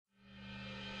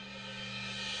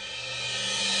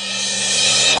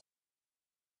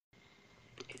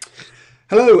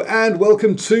Hello and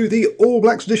welcome to the All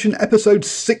Blacks edition, episode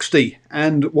 60.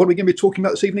 And what are we going to be talking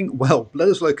about this evening? Well,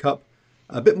 Bledisloe Cup,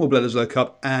 a bit more Bledisloe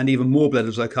Cup, and even more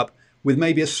Bledisloe Cup, with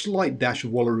maybe a slight dash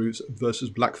of Wallaroos versus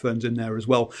Black Ferns in there as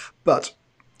well. But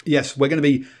yes, we're going to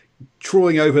be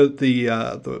trawling over the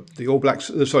All Blacks.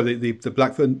 The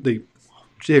Black Fern.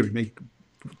 Dear me,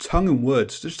 tongue and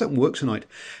words just don't work tonight.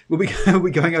 We'll be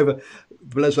going over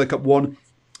Bledisloe Cup 1.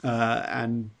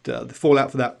 And the fallout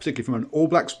for that, particularly from an All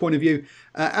Blacks point of view.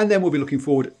 And then we'll be looking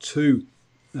forward to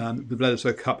the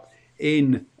Bledisloe Cup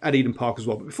at Eden Park as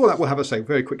well. But before that, we'll have a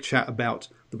very quick chat about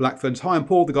the Black Ferns. Hi, I'm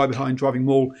Paul, the guy behind Driving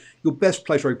Maul, your best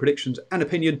place rowing predictions and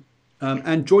opinion.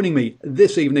 And joining me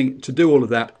this evening to do all of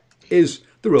that is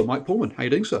the real Mike Pullman. How are you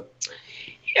doing, sir?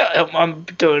 Yeah, I'm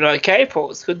doing okay,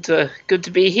 Paul. It's good to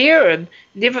be here, and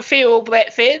never fear, All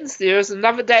Black fans. There is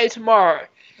another day tomorrow.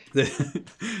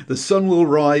 The sun will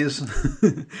rise,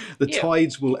 the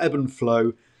tides will ebb and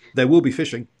flow, there will be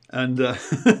fishing, and and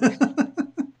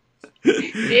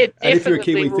if you're a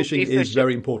Kiwi, fishing is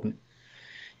very important.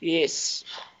 Yes,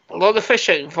 a lot of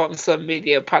fishing from some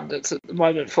media pundits at the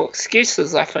moment for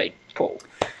excuses, I think, Paul.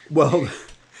 Well, I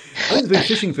think there's been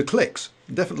fishing for clicks,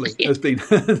 definitely. There's been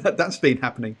that's been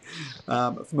happening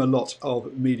from a lot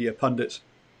of media pundits.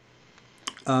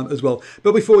 As well.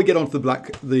 But before we get on to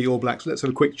the All Blacks, let's have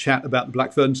a quick chat about the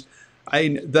Black Ferns.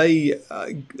 They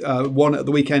won at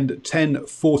the weekend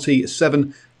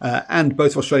 10-47, and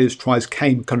both Australia's tries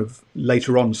came kind of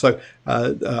later on, so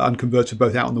unconverted,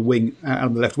 both out on the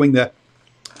left wing there.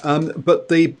 But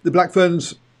the Black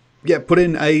Ferns, put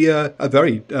in a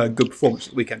very good performance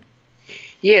at the weekend.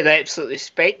 Yeah, they absolutely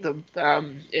spanked them,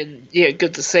 and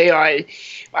good to see. I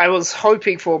was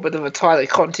hoping for a bit of a tighter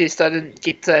contest. I didn't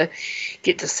get to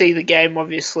see the game,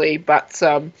 obviously, but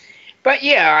I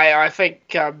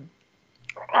think I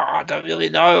don't really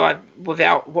know.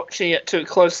 Without watching it too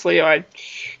closely, I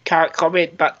can't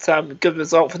comment. But good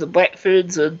result for the Black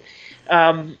Ferns, and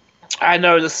I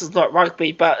know this is not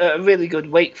rugby, but a really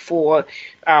good week for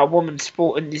women's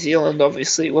sport in New Zealand,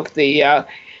 obviously with the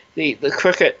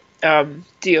cricket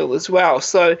deal as well.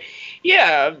 So,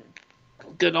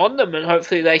 good on them, and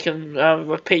hopefully they can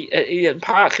repeat at Eden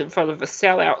Park in front of a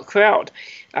sellout crowd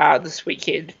this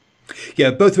weekend. Yeah,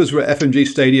 both of us were at FMG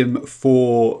Stadium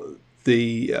for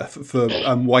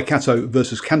Waikato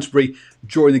versus Canterbury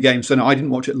during the game. So no, I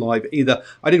didn't watch it live either.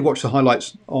 I did watch the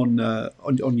highlights on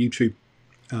YouTube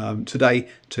today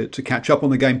to catch up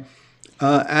on the game.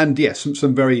 And yes,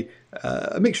 some very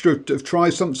a mixture of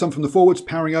tries, some from the forwards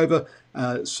powering over,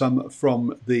 some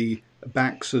from the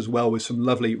backs as well, with some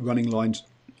lovely running lines.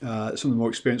 Some of the more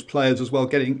experienced players as well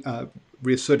getting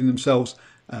reasserting themselves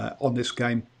on this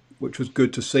game, which was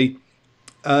good to see.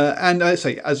 And I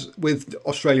say, as with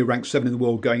Australia ranked 7 in the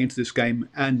world going into this game,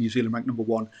 and New Zealand ranked number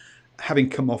 1, having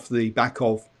come off the back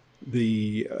of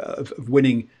of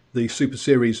winning the Super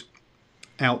Series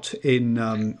out in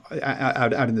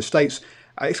the States,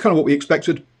 it's kind of what we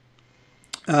expected.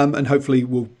 And hopefully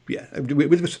we're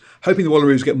just hoping the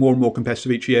Wallaroos get more and more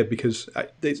competitive each year, because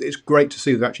it's great to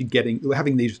see they're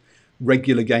having these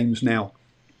regular games now.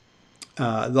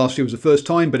 Last year was the first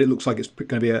time, but it looks like it's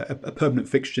going to be a permanent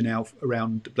fixture now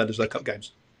around Bledisloe Cup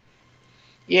games.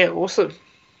 Yeah, awesome.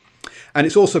 And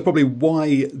it's also probably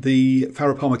why the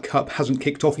Farah Palmer Cup hasn't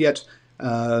kicked off yet.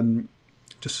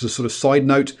 Just as a sort of side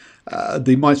note,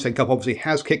 the Mitre 10 Cup obviously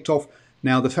has kicked off.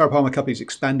 Now, the Farah Palmer Cup is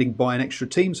expanding by an extra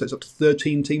team, so it's up to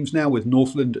 13 teams now, with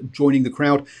Northland joining the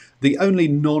crowd. The only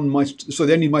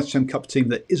Mitre 10 Cup team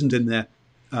that isn't in there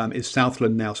is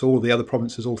Southland now. So all the other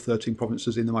provinces, all 13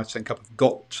 provinces in the Mitre 10 Cup, have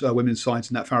got women's sides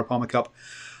in that Farah Palmer Cup.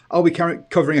 I'll be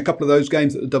covering a couple of those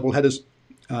games at the double headers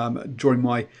during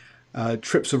my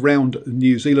trips around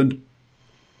New Zealand,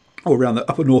 or around the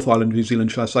upper North Island of New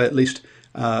Zealand, shall I say, at least,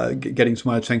 getting to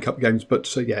Mitre 10 Cup games.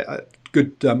 But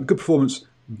good performance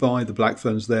by the Black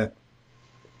Ferns there.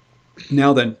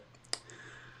 Now then,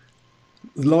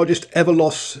 the largest ever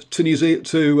loss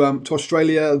to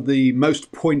Australia, the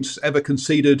most points ever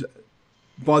conceded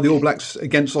by the All Blacks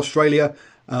against Australia,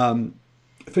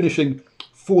 finishing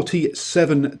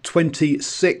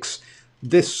 47-26.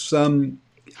 This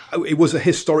it was a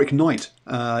historic night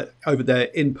over there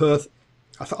in Perth.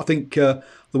 I think the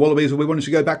Wallabies will be wanting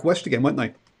to go back west again, won't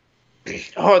they?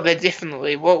 Oh, they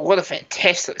definitely. What a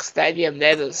fantastic stadium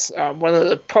that is. One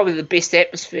of probably the best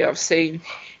atmosphere I've seen,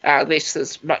 at least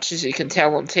as much as you can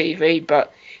tell on TV,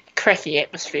 but cracking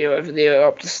atmosphere over there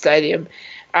at Optus Stadium.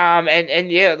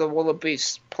 The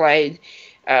Wallabies played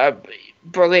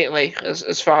brilliantly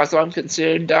as far as I'm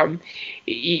concerned.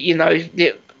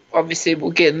 Obviously we'll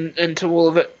get into all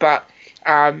of it, but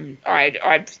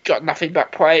I've got nothing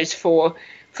but praise for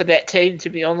that team, to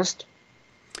be honest.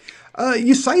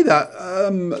 You say that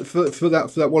for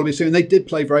that Wallabies team, and they did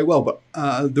play very well, but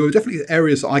there were definitely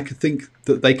areas that I could think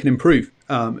that they can improve.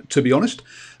 To be honest,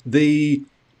 the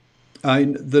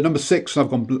number 6, I've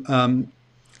gone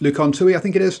Lukan Tui, I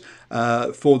think it is,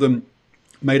 for them,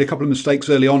 made a couple of mistakes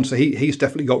early on, so he's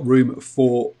definitely got room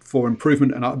for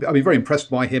improvement, and I've been very impressed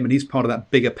by him, and he's part of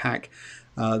that bigger pack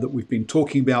that we've been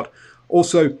talking about.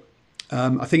 Also,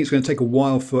 I think it's going to take a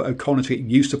while for O'Connor to get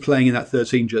used to playing in that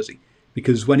 13 jersey,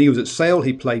 because when he was at Sale,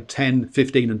 he played 10,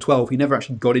 15 and 12. He never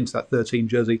actually got into that 13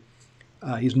 jersey.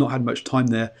 He's not had much time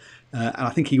there, and I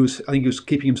think he was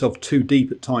keeping himself too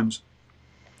deep at times.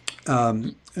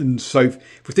 And so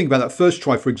if we think about that first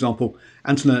try, for example,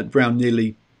 Anton Brown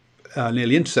nearly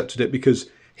intercepted it because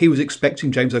he was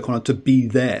expecting James O'Connor to be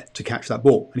there to catch that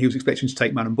ball, and he was expecting to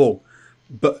take man and ball.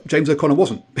 But James O'Connor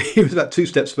wasn't. He was about 2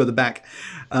 steps further back,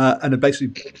 and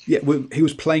basically, he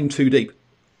was playing too deep.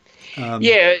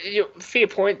 Fair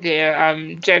point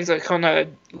there. James O'Connor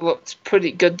looked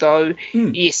pretty good though.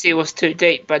 Yes, he was too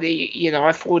deep, but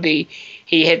I thought he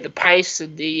had the pace,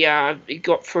 and he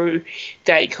got through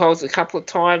Dave Coles a couple of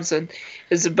times, and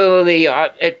his ability,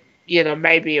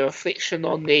 maybe a reflection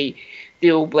on the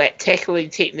All Black tackling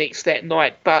techniques that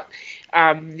night, but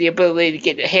the ability to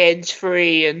get the hands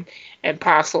free and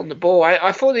pass on the ball.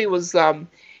 I thought he was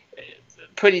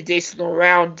pretty decent all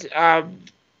round,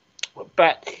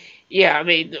 but yeah, I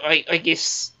mean, I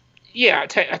guess, I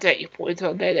take your point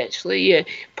on that actually. Yeah,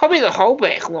 probably the whole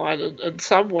back line in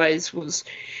some ways was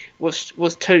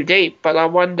too deep, but I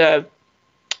wonder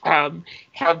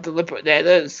how deliberate that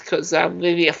is, because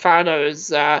Leviafano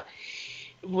is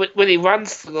when he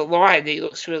runs to the line, he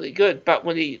looks really good, but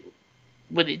when he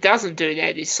doesn't do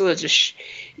that, he's sort of just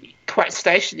quite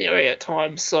stationary at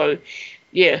times. So,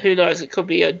 yeah, who knows? It could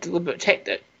be a deliberate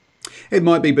tactic. It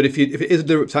might be, but if it is a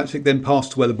deliberate tactic, then pass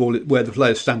to where the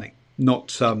player is standing,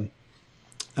 not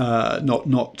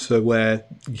where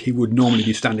he would normally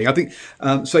be standing. I think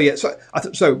so.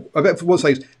 I bet for one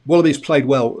say Wallabies played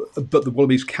well, but the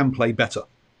Wallabies can play better,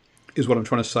 is what I'm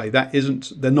trying to say.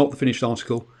 They're not the finished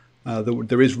article.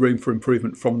 There is room for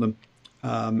improvement from them,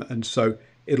 and so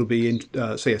it'll be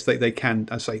so yes, they can.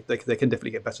 I say they can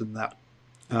definitely get better than that.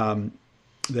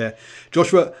 There,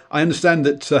 Joshua, I understand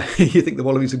that you think the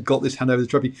Wallabies have got this hand over the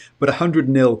trophy, but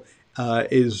 100-0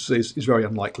 is very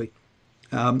unlikely.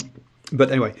 But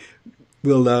anyway,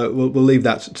 we'll leave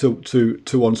that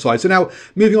to one side. So now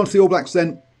moving on to the All Blacks.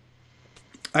 Then,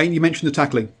 you mentioned the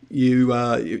tackling.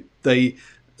 They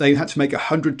had to make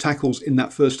 100 tackles in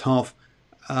that first half.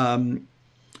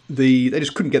 They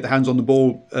just couldn't get their hands on the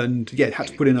ball, and had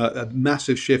to put in a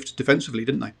massive shift defensively,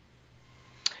 didn't they?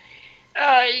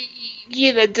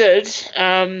 Yeah, they did.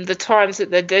 The times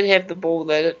that they did have the ball,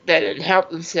 they didn't help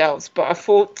themselves. But I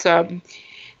thought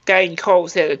Dane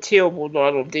Coles had a terrible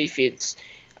night on defence.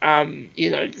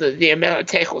 The amount of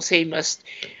tackles he missed,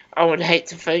 I would hate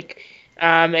to think.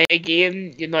 And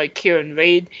again, Kieran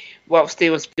Reid, whilst he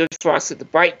was good for us at the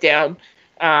breakdown,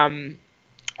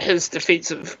 his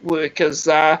defensive work is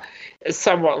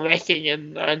somewhat lacking,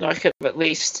 and I could at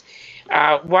least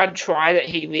one try that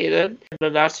he led in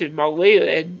Manatu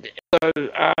Moli, and so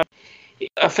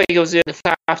I think it was in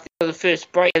the after the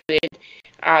first break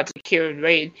led to Kieran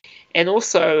Reid, and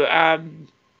also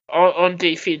on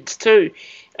defence too,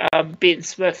 Ben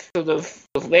Smith sort of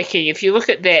lacking. If you look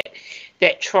at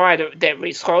that try that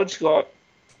Reece Hodge got,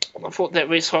 I thought that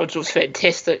Reece Hodge was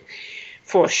fantastic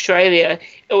for Australia.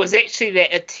 It was actually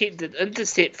that attempted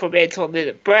intercept from Anton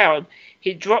Leonard-Brown.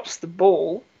 He drops the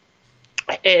ball,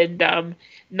 and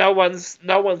no one's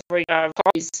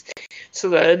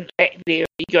sort of back there.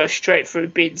 He goes straight through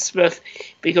Ben Smith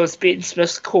because Ben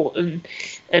Smith's caught in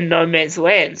no man's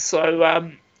land.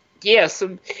 So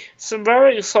some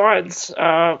worrying signs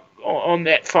on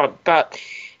that front. But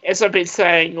as I've been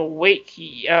saying all week,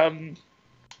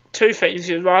 two things: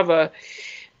 you'd rather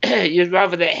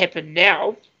that happen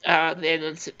now than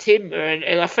in September,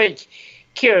 and I think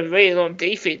Kieran Reid on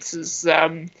defence has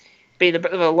been a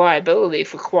bit of a liability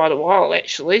for quite a while,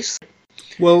 actually.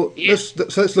 Well,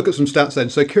 let's look at some stats then.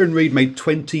 So Kieran Reid made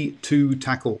 22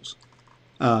 tackles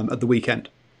at the weekend.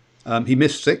 He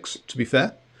missed 6, to be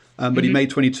fair, but he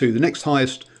made 22. The next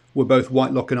highest were both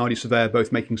Whitelock and Ardie Surveyor,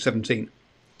 both making 17.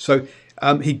 So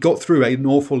he got through an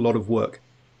awful lot of work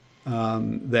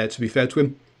there, to be fair to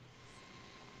him.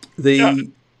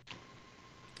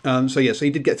 So he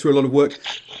did get through a lot of work.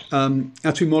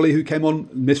 Atu Moli, who came on,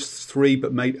 missed 3,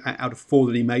 but made out of 4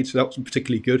 that he made, so that wasn't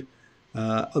particularly good.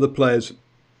 Other players,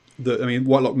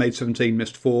 Whitelock made 17,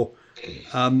 missed 4.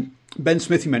 Ben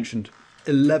Smith, you mentioned,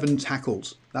 11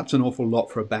 tackles. That's an awful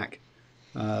lot for a back.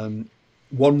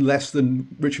 one less than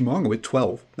Richard Mo'unga with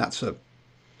 12. That's a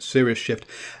serious shift.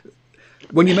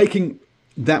 When you're making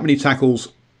that many tackles,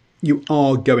 you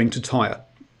are going to tire.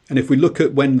 And if we look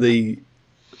at when the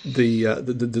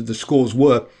scores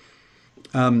were,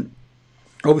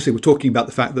 obviously we're talking about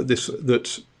the fact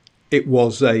that it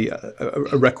was a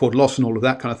record loss and all of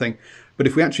that kind of thing. But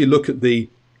if we actually look at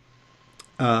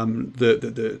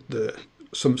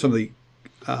some of the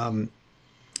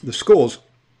scores,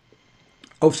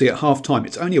 obviously at half time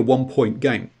it's only a 1 point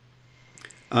game.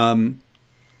 On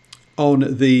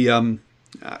the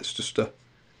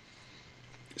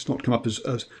it's not come up as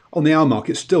on the hour mark.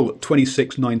 It's still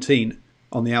 26-19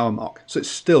 on the hour mark, so it's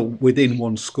still within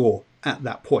one score at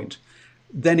that point.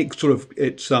 Then it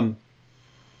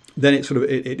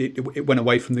went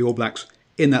away from the All Blacks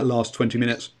in that last 20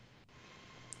 minutes,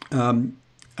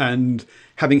 and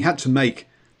having had to make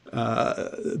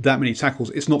that many tackles,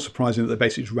 it's not surprising that they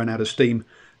basically just ran out of steam,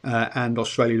 and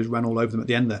Australia just ran all over them at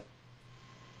the end there.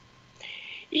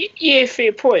 Yeah,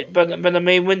 fair point. But I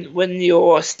mean, when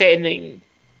you're standing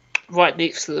right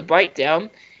next to the breakdown,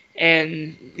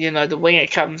 and the winger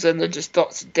comes in and just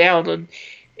dots it down,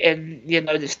 and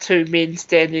there's two men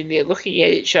standing there looking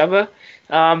at each other,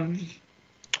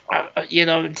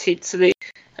 intensity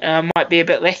might be a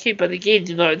bit lacking. But again,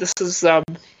 this is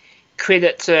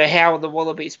credit to how the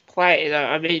Wallabies play.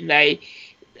 I mean,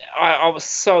 I was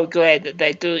so glad that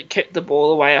they didn't kick the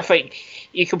ball away. I think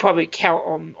you can probably count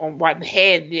on one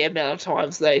hand the amount of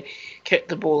times they kicked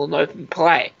the ball in open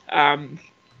play.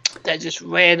 They just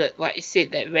ran it, like you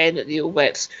said, they ran at the All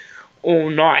Blacks all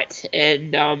night.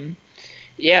 And,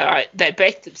 they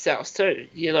backed themselves too,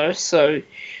 so,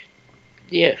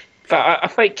 yeah. But I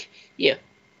think, yeah.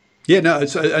 Yeah, no,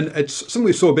 it's something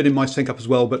we saw a bit in my sync up as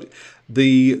well. But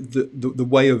the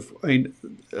way of,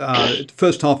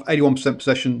 first half 81%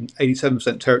 possession,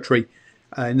 87% territory.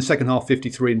 In the second half,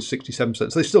 53 and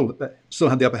 67%. So they still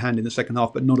had the upper hand in the second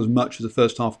half, but not as much as the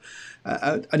first half.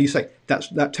 And you say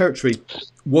that territory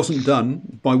wasn't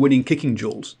done by winning kicking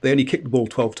duels. They only kicked the ball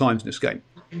 12 times in this game,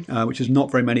 which is not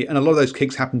very many. And a lot of those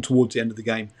kicks happened towards the end of the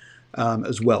game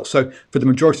as well. So for the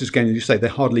majority of this game, as you say, they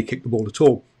hardly kicked the ball at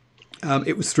all.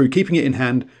 It was through keeping it in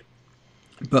hand.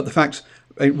 But the fact,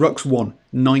 rucks won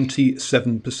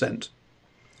 97%.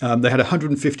 They had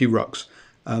 150 rucks.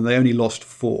 They only lost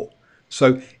 4.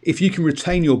 So if you can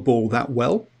retain your ball that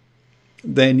well,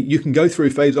 then you can go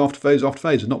through phase after phase after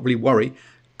phase and not really worry,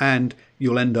 and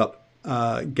you'll end up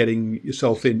getting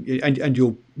yourself in, and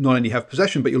you'll not only have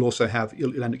possession, but you'll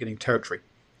end up getting territory.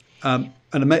 And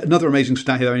another amazing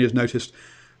stat here I just noticed,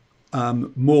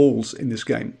 mauls in this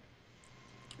game.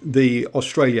 The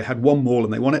Australia had 1 maul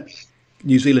and they won it.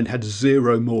 New Zealand had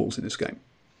 0 mauls in this game.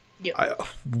 Yeah.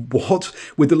 What,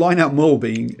 with the line-out maul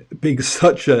being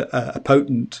such a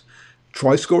potent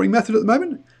try-scoring method at the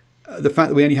moment, the fact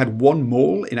that we only had 1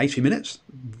 maul in 80 minutes,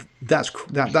 that's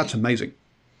amazing.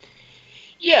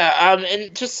 Yeah,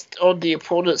 and just on the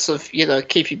importance of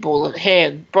keeping ball in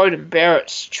hand, Beauden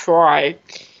Barrett's try,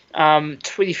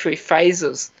 23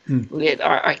 phases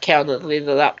I counted led it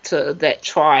up to that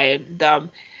try, and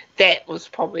that was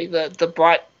probably the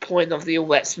bright point of the All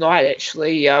Blacks night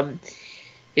actually.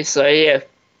 So yeah,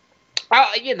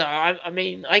 I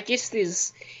mean, I guess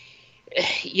there's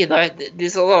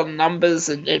a lot of numbers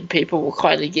and people will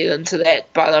kind of get into that.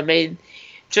 But, I mean,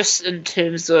 just in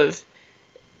terms of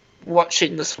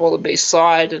watching the Wallaby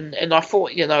side, and I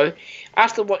thought,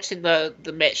 after watching the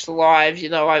match live,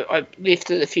 I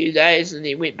left it a few days and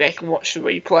then went back and watched the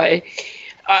replay.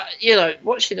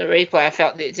 Watching the replay, I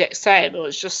felt the exact same. It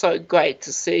was just so great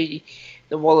to see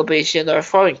the Wallabies,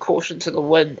 throwing caution to the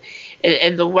wind.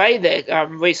 And the way that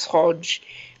Reece Hodge...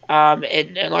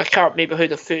 and I can't remember who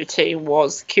the 13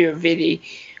 was, Kiravetti,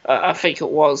 I think it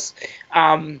was.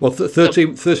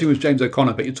 13 was James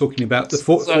O'Connor, but you're talking about the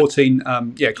 14,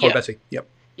 Koroibete. Yep.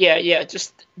 Yeah,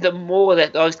 just the more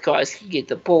that those guys can get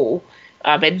the ball,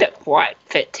 and that's quite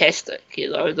fantastic,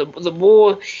 the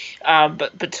more,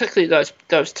 but particularly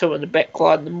those two in the back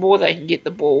line, the more they can get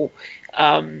the ball,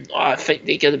 I think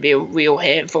they're going to be a real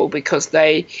handful because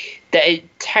they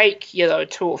take, 2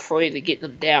 or 3 to get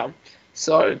them down.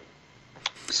 So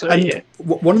yeah.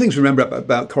 One of the things to remember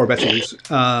about Koroibete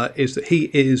is that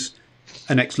he is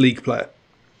an ex-league player,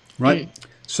 right?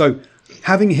 So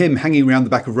having him hanging around the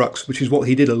back of rucks, which is what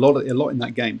he did a lot in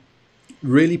that game,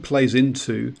 really plays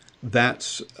into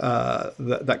that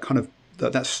that kind of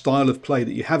that style of play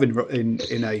that you have in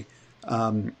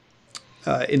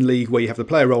league, where you have the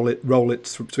player roll it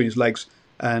between his legs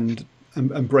and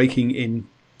breaking in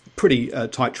pretty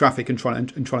tight traffic and trying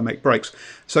to make breaks.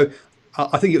 So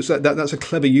I think that's a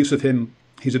clever use of him.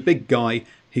 He's a big guy.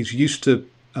 He's used to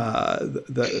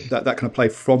that kind of play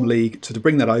from league. To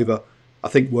bring that over, I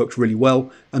think worked really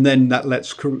well. And then that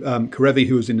lets Karevi,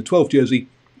 who was in the 12 jersey,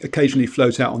 occasionally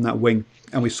float out on that wing.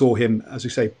 And we saw him, as we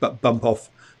say, bump off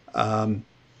Beauden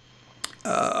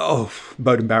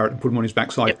Barrett and put him on his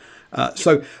backside. Yep.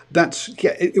 So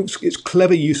it's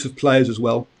clever use of players as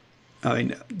well. I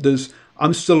mean,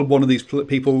 I'm still one of these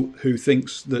people who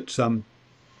thinks that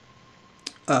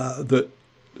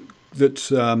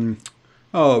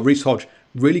Reece Hodge,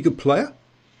 really good player,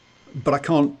 but I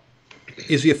can't.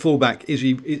 Is he a fullback? Is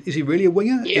he really a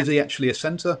winger? Yeah. Is he actually a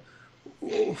centre?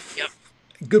 Yep.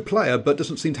 Good player, but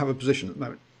doesn't seem to have a position at the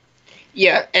moment.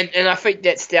 Yeah, and I think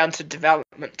that's down to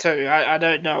development too. I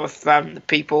don't know if the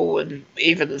people and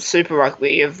even the Super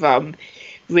Rugby have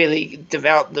really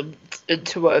developed them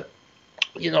into a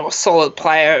solid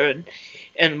player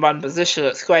in one position.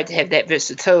 It's great to have that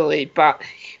versatility, but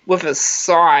with his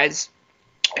size,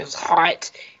 his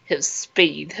height, his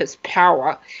speed, his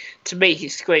power, to me he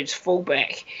screams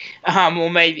fullback, or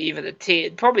maybe even a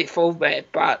 10, probably fullback,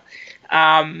 but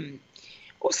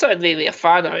also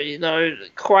Leali'ifano,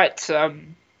 quite,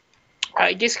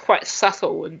 I guess quite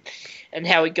subtle in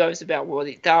how he goes about what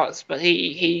he does, but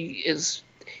he is,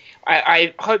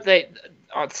 I hope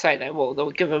I'd say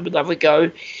they'll give him another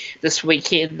go this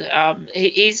weekend.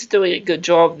 He's doing a good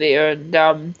job there, and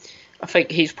I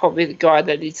think he's probably the guy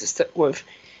they need to stick with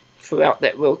throughout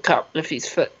that World Cup if he's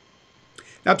fit.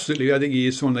 Absolutely, I think he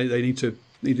is someone they need to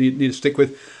stick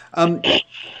with.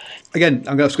 Again,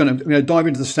 I'm going to dive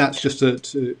into the stats just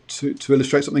to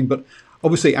illustrate something. But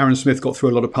obviously, Aaron Smith got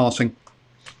through a lot of passing.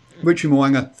 Richie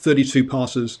Mo'unga, 32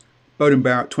 passes. Beauden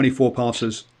Barrett, 24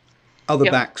 passes. Other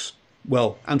backs,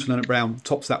 well, Anton Lienert-Brown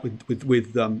tops that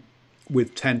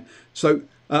with 10. So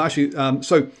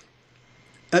so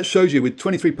that shows you with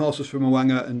 23 passes from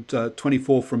Mo'unga and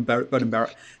 24 from Beauden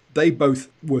Barrett, they both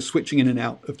were switching in and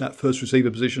out of that first receiver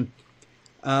position.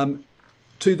 To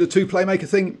the two playmaker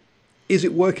thing, is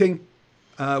it working?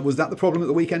 Was that the problem at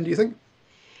the weekend, do you think?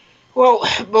 Well,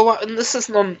 and this is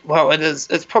it is.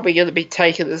 It's probably going to be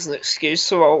taken as an excuse,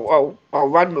 so I'll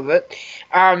run with it.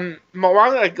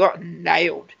 Mo'unga got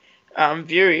nailed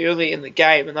very early in the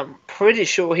game, and I'm pretty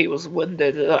sure he was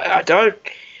winded. I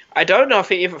don't know if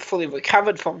he ever fully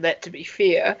recovered from that, to be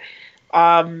fair.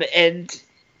 And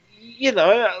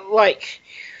like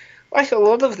a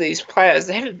lot of these players,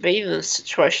 they haven't been in a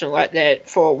situation like that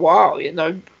for a while.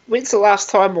 When's the last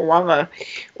time Mo'unga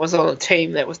was on a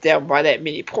team that was down by that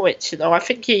many points? I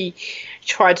think he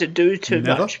tried to do too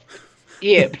much.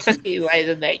 Yeah, particularly late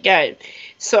in that game.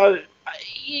 So,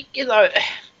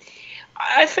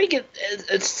 I think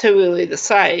it's too early to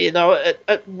say.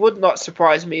 It would not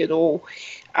surprise me at all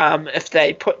if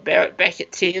they put Barrett back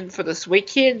at 10 for this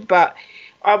weekend. But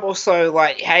I'm also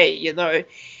like, hey,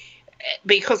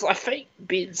 because I think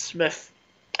Ben Smith,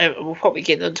 and we'll probably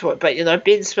get into it, but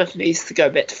Ben Smith needs to go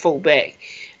back to fullback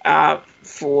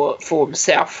for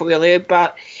himself really.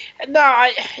 But no,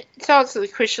 to answer the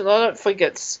question, I don't think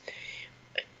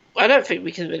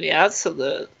we can really answer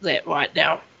that right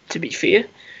now, to be fair.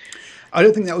 I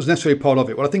don't think that was necessarily part of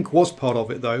it. What I think was part of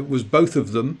it, though, was both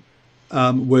of them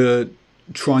were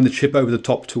trying to chip over the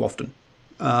top too often,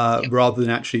 rather than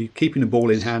actually keeping the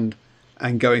ball in hand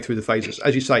and going through the phases.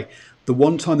 As you say, the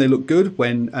one time they looked good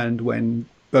when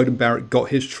Beauden Barrett got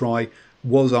his try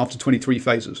was after 23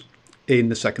 phases in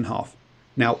the second half.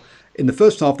 Now, in the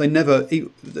first half, they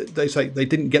say they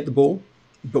didn't get the ball,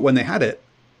 but when they had it,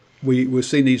 we were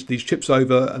seeing these chips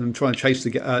over and trying to chase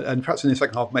and perhaps in the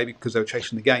second half maybe because they were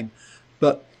chasing the game,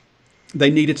 but they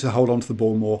needed to hold on to the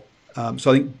ball more.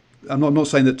 So I think I'm not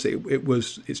saying that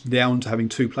it's down to having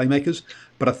two playmakers,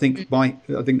 but I think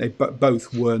they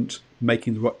both weren't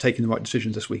taking the right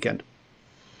decisions this weekend.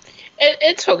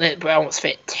 Anton Lienert-Brown was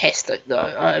fantastic, though.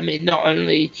 I mean, not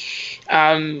only,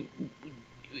 I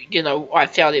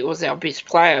felt it was our best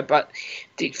player, but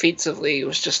defensively it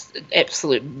was just an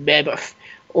absolute mammoth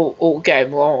all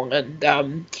game long. And,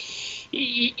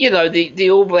 the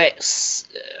All Blacks,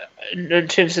 in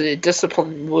terms of their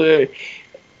discipline, were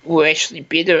actually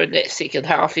better in that second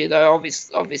half,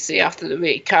 obviously after the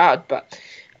red card. But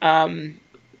I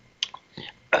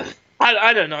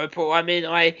don't know, Paul. I mean,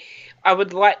 I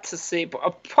would like to see,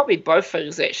 probably both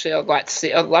things actually.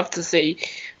 I'd love to see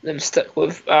them stick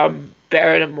with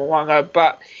Barrett and Mo'unga,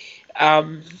 but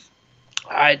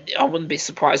I wouldn't be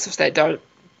surprised if they don't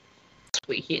this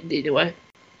weekend anyway.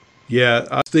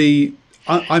 Yeah,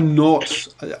 I'm not.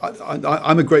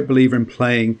 I'm a great believer in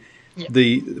playing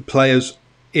the players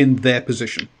in their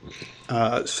position.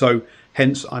 So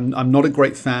hence, I'm not a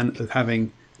great fan of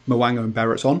having Mo'unga and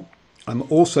Barrett on. I'm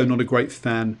also not a great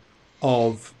fan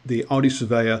of the Ardie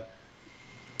Savea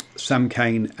Sam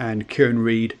Cane and Kieran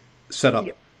Reid set up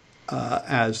Yep.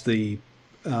 as the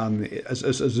as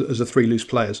the three loose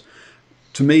players.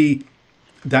 To me,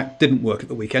 that didn't work at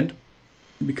the weekend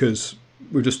because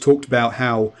we've just talked about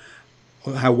how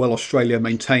well Australia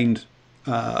maintained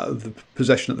the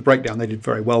possession at the breakdown. They did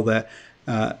very well there,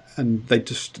 and they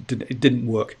just it didn't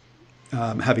work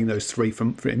having those three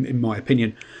in my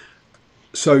opinion.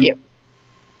 So Yep.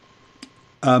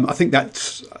 I think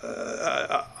that's.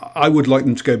 I would like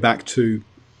them to go back to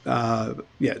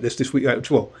this week.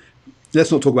 Well,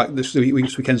 let's not talk about this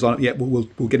weekend's lineup yet. We'll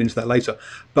get into that later.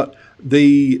 But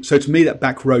so to me that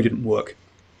back row didn't work.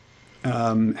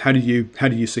 How do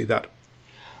you see that?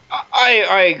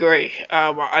 I agree.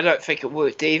 I don't think it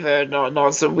worked either. And I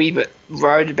was a wee bit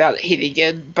worried about it heading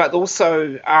in, but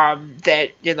also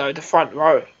that the front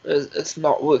row is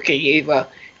not working either.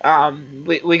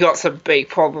 We got some big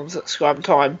problems at scrum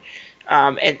time,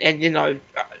 and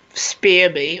spare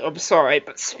me. I'm sorry,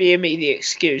 but spare me the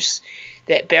excuse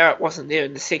that Barrett wasn't there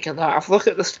in the second half. Look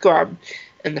at the scrum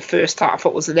in the first half;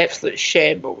 it was an absolute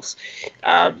shambles.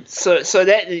 So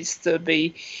that needs to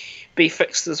be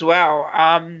fixed as well.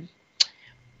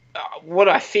 What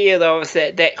I fear though is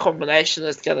that combination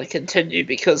is going to continue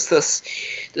because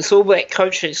this All Black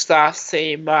coaching staff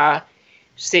seem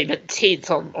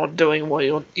intent on doing what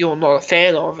you're not a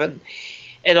fan of, and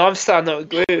I'm starting to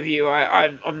agree with you.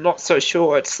 I'm not so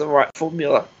sure it's the right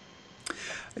formula.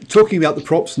 Talking about the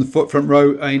props in the front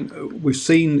row, I mean, we've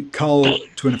seen Carl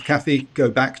Tuinukafi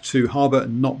go back to Harbour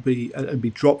and not be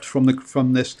dropped from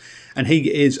this, and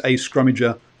he is a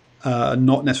scrummager,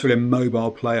 not necessarily a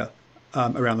mobile player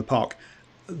around the park.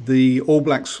 The All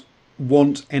Blacks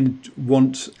want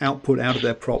output out of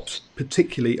their props,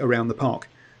 particularly around the park,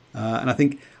 and I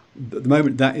think at the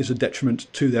moment that is a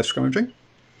detriment to their scrummaging,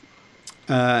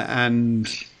 and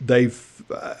they've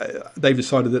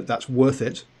decided that that's worth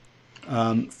it.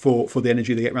 For the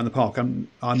energy they get around the park, I'm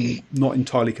not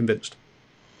entirely convinced.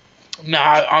 No,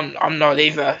 I'm not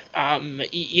either.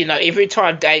 Every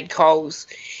time Dane Coles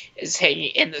is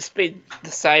hanging, and it's been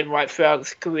the same right throughout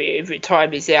his career. Every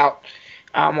time he's out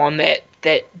on that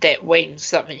wing,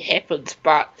 something happens.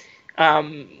 But I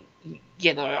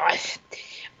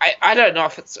don't know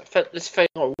if it's a fitness thing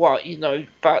or what,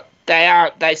 but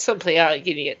they simply aren't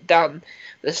getting it done.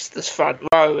 This front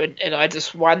row, and I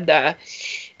just wonder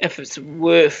if it's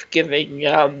worth giving.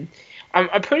 I'm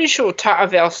pretty sure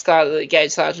Ta'avao started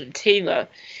against Argentina,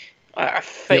 I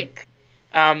think.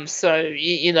 Yep. So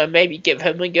maybe give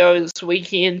him a go this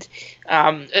weekend.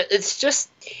 It's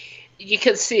just you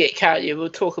can see it, can't you? We'll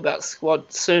talk about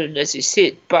squad soon, as you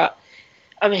said, but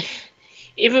I mean,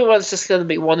 everyone's just going to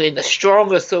be wanting the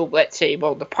strongest All Black team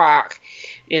on the park,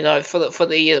 for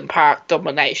the Eden Park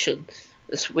domination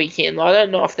this weekend. I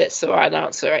don't know if that's the right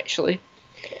answer, actually.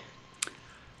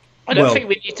 I don't think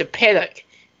we need to panic.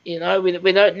 We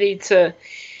don't need to.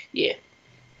 Yeah.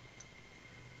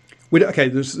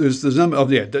 There's a number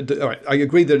of all right. I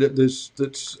agree that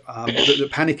that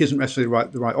panic isn't necessarily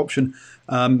the right option,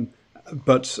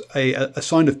 but a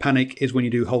sign of panic is when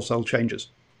you do wholesale changes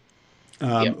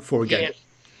for a game.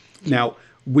 Yeah. Now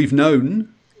we've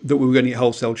known that we were going to get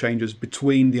wholesale changes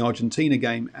between the Argentina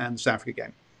game and the South Africa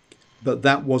game. But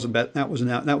that was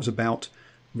about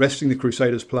resting the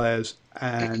Crusaders players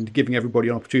and giving everybody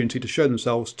an opportunity to show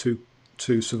themselves to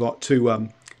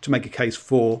make a case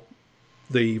for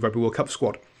the Rugby World Cup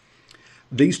squad.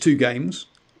 These two games,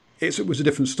 it was a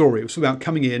different story. It was about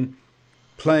coming in,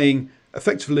 playing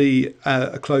effectively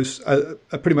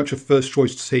pretty much a first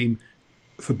choice team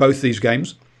for both these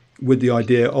games, with the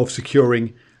idea of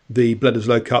securing the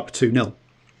Bledisloe Cup 2-0.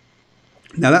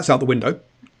 Now that's out the window,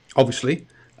 obviously.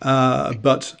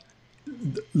 But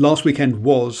last weekend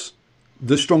was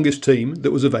the strongest team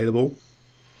that was available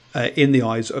in the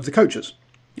eyes of the coaches.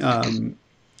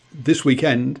 This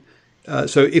weekend,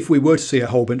 so if we were to see a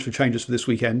whole bunch of changes for this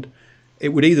weekend, it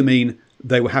would either mean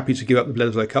they were happy to give up the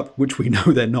Bledisloe Cup, which we know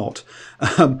they're not,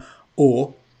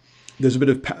 or there's a bit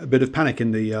of panic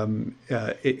in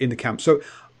the camp. So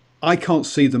I can't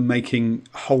see them making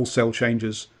wholesale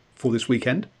changes for this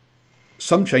weekend.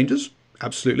 Some changes,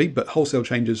 absolutely, but wholesale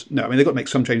changes, no. I mean, they've got to make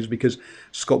some changes because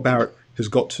Scott Barrett has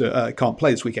can't play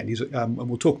this weekend. And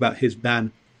we'll talk about his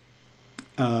ban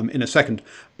in a second.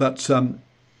 But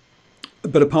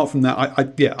apart from that, I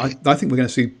think we're going to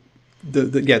see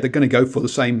they're going to go for the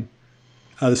same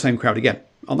crowd again,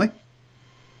 aren't they?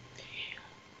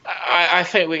 I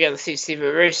think we're going to see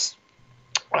Sevu Reece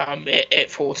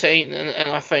at 14, and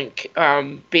I think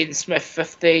Ben Smith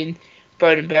 15,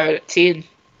 Beauden Barrett at 10.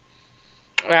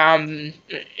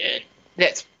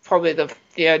 That's probably the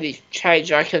only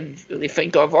change I can really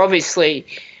think of. Obviously,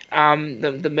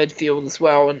 the midfield as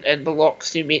well, and the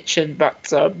locks you mentioned.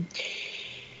 But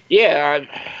yeah.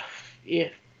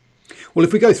 Well,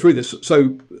 if we go through this,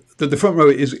 so the front row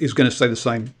is going to stay the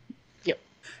same. Yep.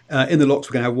 In the locks,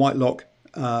 we're going to have Whitelock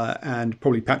and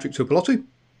probably Patrick Tuipulotu.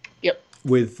 Yep.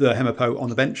 With Hemapo on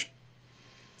the bench.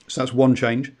 So that's one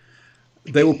change.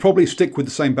 They will probably stick with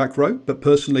the same back row, but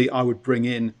personally, I would bring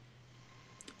in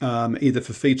either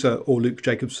Fafita or Luke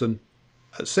Jacobson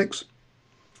at 6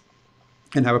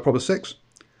 and have a proper 6.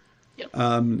 Yep.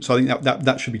 So I think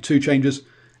that should be 2 changes.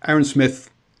 Aaron Smith,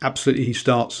 absolutely, he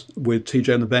starts with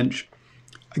TJ on the bench.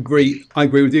 I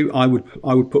agree with you. I would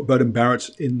put Beauden Barrett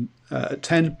in at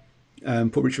 10,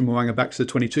 put Richard Mwanga back to the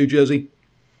 22 jersey.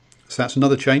 So that's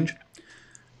another change.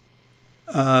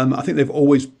 I think they've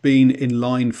always been in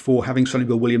line for having Sonny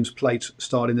Bill Williams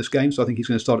start in this game. So I think he's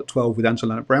going to start at 12 with Anton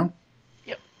Leonard-Brown.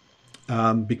 Yep.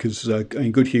 Because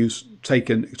Goodhue's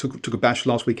took a bash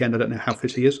last weekend. I don't know how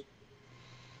fit he is.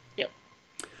 Yep.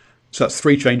 So that's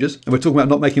 3 changes. And we're talking about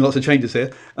not making lots of changes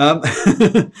here.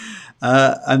 And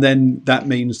then that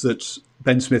means that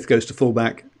Ben Smith goes to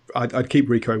fullback. I'd keep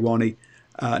Rico Ioane.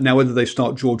 Now, whether they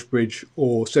start George Bridge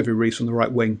or Sevu Reece on the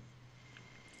right wing,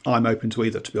 I'm open to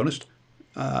either, to be honest.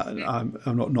 I'm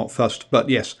not fussed, but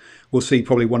yes, we'll see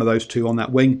probably one of those 2 on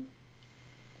that wing,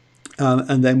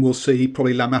 and then we'll see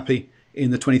probably Lamapi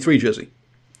in the 23 jersey,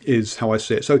 is how I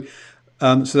see it. So,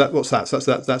 what's that? So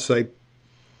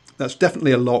that's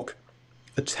definitely a lock,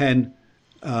 a 10,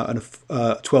 and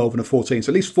a 12 and a 14. So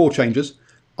at least 4 changes.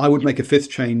 I would make a 5th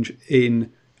change in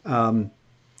the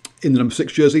number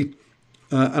 6 jersey,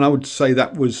 and I would say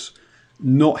that was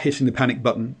not hitting the panic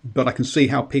button, but I can see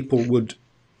how people would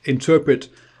interpret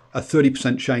a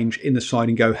 30% change in the side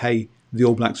and go, hey, the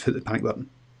All Blacks hit the panic button.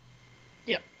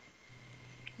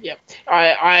 Yep.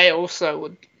 I also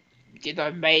would,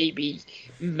 maybe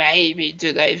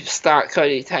do they start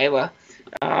Cody Taylor?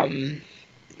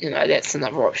 That's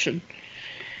another option.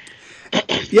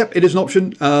 Yep, it is an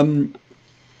option. So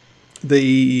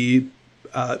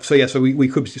we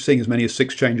could be seeing as many as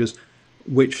 6 changes,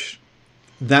 which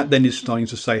that then is starting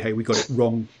to say, hey, we got it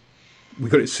wrong. We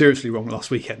got it seriously wrong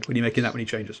last weekend when you're making that many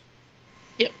changes.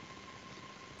 Yep.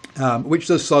 Which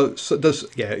does it's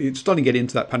starting to get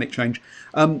into that panic change.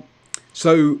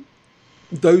 So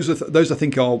those I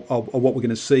think are what we're going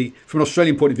to see from an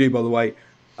Australian point of view. By the way,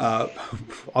 I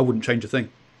wouldn't change a thing.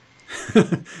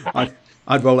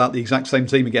 I'd roll out the exact same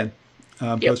team again,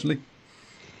 personally.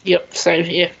 Yep, same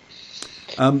here.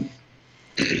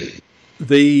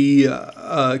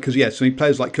 Because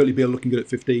players like Curtly Beale looking good at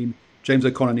 15. James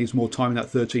O'Connor needs more time in that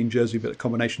 13 jersey, but the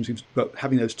combination seems. But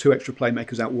having those 2 extra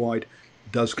playmakers out wide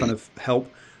does kind of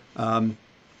help.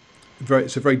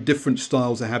 It's a very different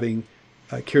styles to having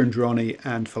Kieran Durrani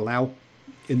and Folau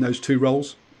in those 2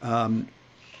 roles. They're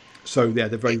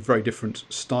very, very different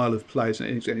style of players,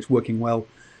 and it's working well.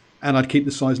 And I'd keep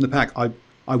the size in the pack.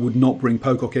 I would not bring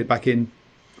Pocock back in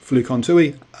for Lukhan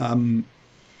Tui.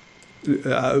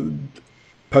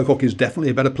 Pocock is definitely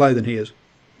a better player than he is,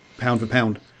 pound for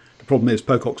pound. The problem is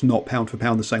Pocock's not pound for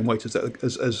pound the same weight as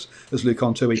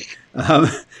Lukhan Tui,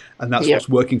 and that's what's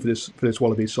working for this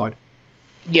Wallabies side.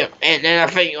 Yeah, and I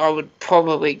think I would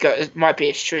probably go. It might be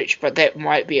a stretch, but that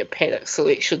might be a paddock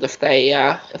selection if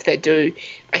they do.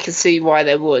 I can see why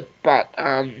they would, but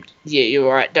you're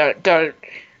right.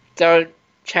 Don't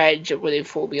change a winning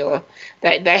formula.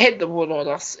 They had the one on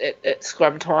us at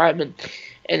scrum time and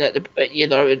at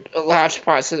the large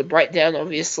parts of the breakdown,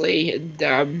 obviously, and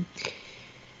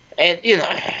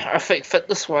I think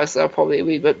fitness wise they're probably a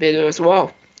wee bit better as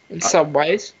well in some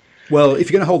ways. Well,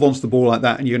 if you're going to hold on to the ball like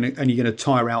that and you're going to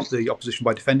tire out the opposition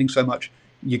by defending so much,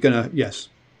 you will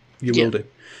do.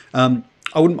 I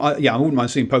wouldn't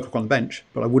mind seeing Pocock on the bench,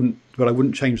 but I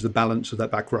wouldn't change the balance of that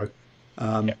back row.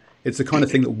 It's the kind of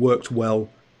thing that worked well.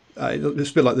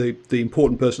 It's a bit like the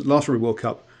important person at last Rugby World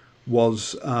Cup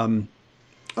was I've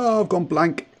gone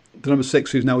blank. The number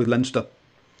 6 who's now with Leinster.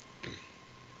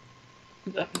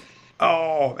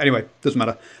 Anyway, doesn't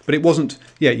matter. But it wasn't.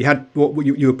 Yeah, you had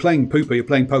you were playing Pooper, you're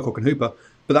playing Pocock and Hooper,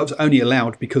 but that was only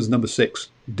allowed because number 6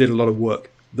 did a lot of work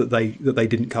that they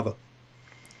didn't cover.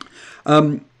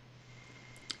 So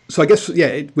I guess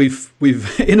we've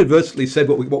inadvertently said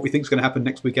what we think is going to happen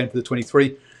next weekend for the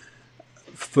 23.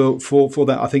 For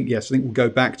that, I think we'll go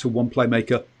back to 1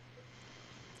 playmaker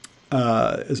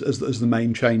as the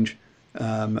main change,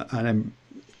 and then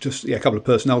just a couple of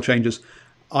personnel changes.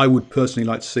 I would personally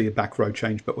like to see a back row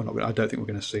change, but I don't think we're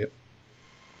going to see it.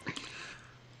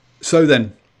 So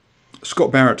then,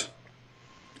 Scott Barrett,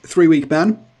 3-week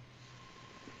ban.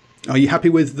 Are you happy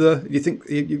with the? You think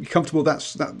you're comfortable?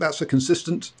 That's a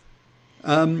consistent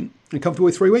and comfortable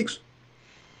with 3 weeks.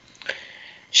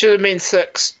 Should have been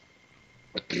 6.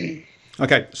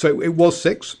 Okay, so it was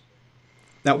 6.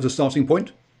 That was a starting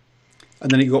point,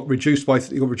 and then it got reduced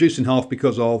in half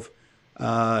because of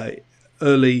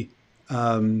early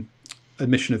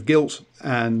admission of guilt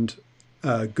and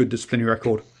good disciplinary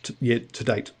record to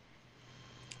date.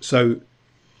 So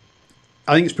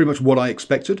I think it's pretty much what I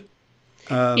expected,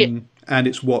 and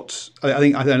it's what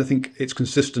I think it's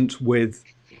consistent with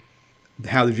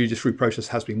how the judiciary process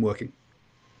has been working.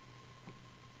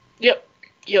 Yep.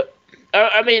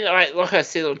 I mean, like I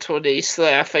said on Twitter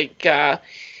yesterday, I think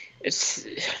it's,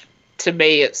 to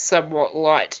me, it's somewhat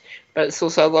light, but it's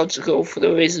also logical for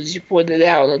the reasons you pointed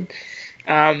out.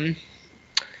 And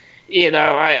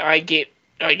I get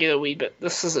a wee bit.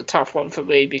 This is a tough one for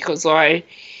me because I'm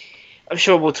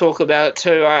sure we'll talk about it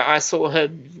too. I saw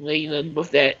him lean in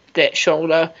with that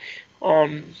shoulder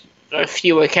on a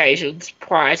few occasions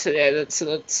prior to that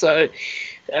incident. So,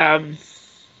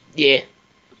 yeah.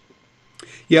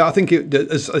 Yeah, I think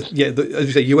as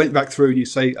you say, you went back through and you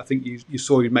say, I think you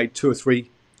saw you'd made 2 or 3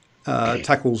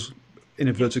 tackles in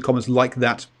inverted commas like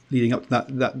that leading up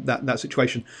to that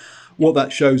situation. What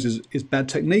that shows is bad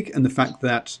technique and the fact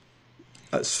that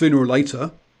sooner or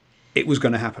later it was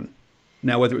going to happen.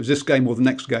 Now, whether it was this game or the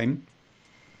next game,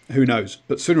 who knows?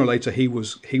 But sooner or later he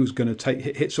was going to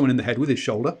hit someone in the head with his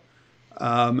shoulder,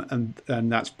 and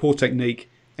that's poor technique,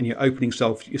 and you're opening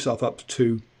yourself up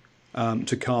to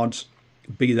cards,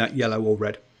 be that yellow or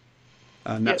red,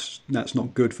 and that's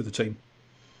not good for the team.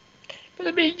 But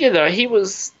I mean, he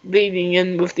was leaning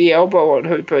in with the elbow on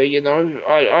Hooper.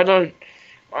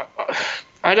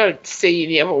 I don't see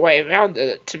any other way around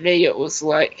it. To me, it was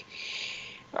like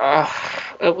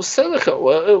it was cynical.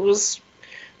 It was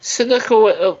cynical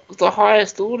at the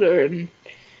highest order. And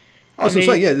I was going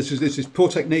to say, this is poor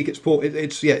technique. It's poor.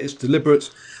 It's deliberate.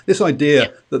 This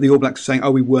idea that the All Blacks are saying,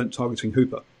 "Oh, we weren't targeting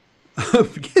Hooper."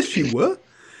 Yes, you were.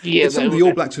 Yeah, it's something the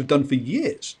All Blacks have done for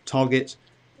years. Target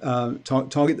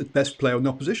the best player in the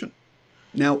opposition.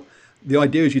 Now, the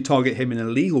idea is you target him in a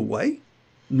legal way,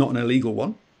 not an illegal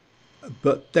one.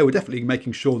 But they were definitely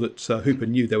making sure that Hooper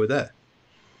knew they were there.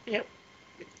 Yep.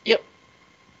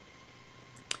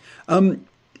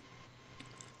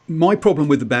 My problem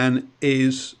with the ban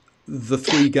is the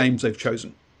 3 games they've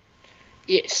chosen.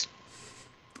 Yes.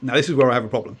 Now, this is where I have a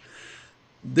problem.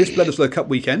 This Bledisloe Cup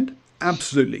weekend,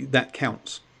 absolutely, that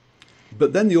counts.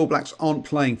 But then the All Blacks aren't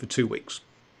playing for 2 weeks.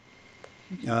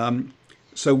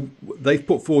 So they've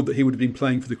put forward that he would have been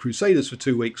playing for the Crusaders for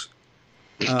 2 weeks.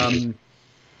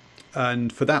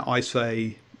 And for that, I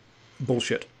say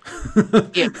bullshit.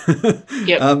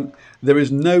 Yep. There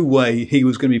is no way he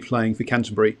was going to be playing for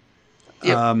Canterbury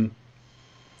in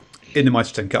the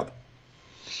Mitre 10 Cup.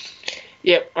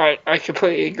 Yep, I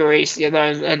completely agree.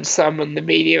 And some in the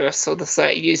media are sort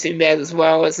of using that as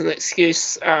well as an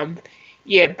excuse.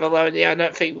 Baloney. I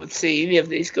don't think we'd see any of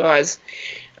these guys.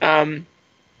 Maybe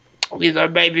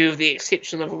with the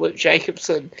exception of Luke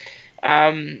Jacobson.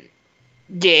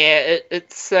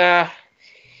 It's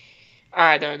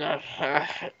I don't know.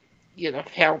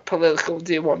 How political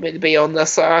do you want me to be on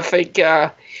this? I think,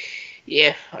 I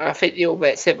think the All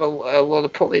Blacks have a lot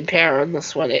of pulling power on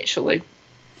this one, actually.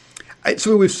 It's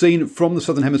something we've seen from the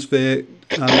Southern Hemisphere,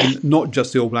 not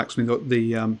just the All Blacks.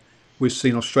 We've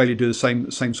seen Australia do the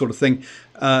same sort of thing.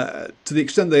 To the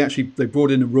extent they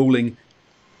brought in a ruling.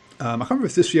 I can't remember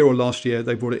if this year or last year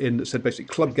they brought it in that said basically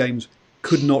club games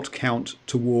could not count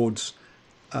towards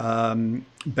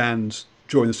bans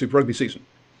during the Super Rugby season.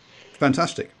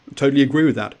 Fantastic. I totally agree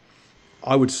with that.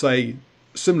 I would say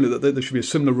similarly that there should be a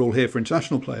similar rule here for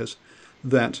international players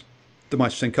that the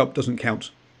Mitre 10 Cup doesn't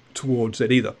count towards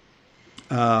it either.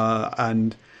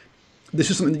 And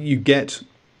this is something that you get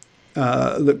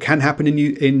that can happen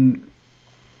in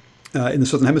the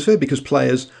Southern Hemisphere because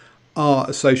players are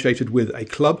associated with a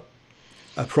club,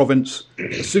 a province,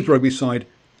 a Super Rugby side,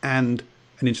 and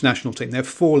an international team. They have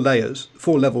 4 levels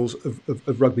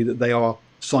of rugby that they are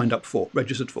signed up for,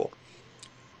 registered for.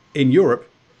 In Europe,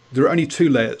 there are only 2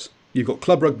 layers. You've got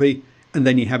club rugby, and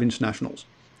then you have internationals.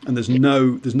 And there's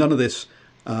none of this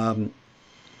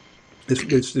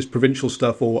this provincial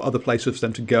stuff or other places for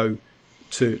them to go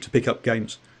to pick up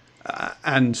games.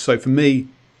 And so for me,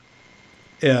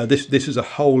 this is a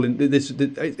hole in this.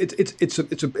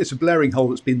 It's a blaring hole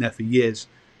that's been there for years.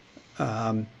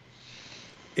 In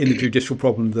the judicial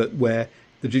problem where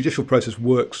the judicial process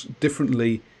works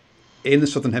differently in the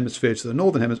Southern Hemisphere to the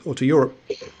Northern Hemisphere or to Europe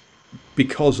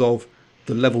because of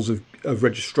the levels of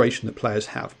registration that players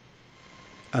have,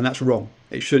 and that's wrong.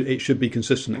 It should be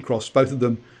consistent across both of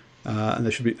them, and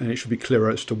it should be clearer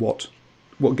as to what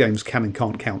games can and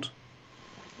can't count.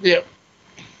 Yeah.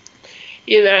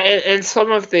 And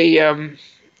some of the,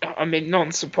 I mean,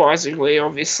 non-surprisingly,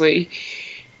 obviously,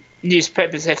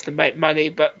 newspapers have to make money,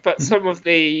 but some of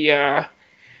the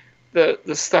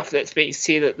stuff that's being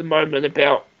said at the moment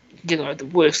about, the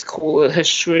worst call in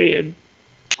history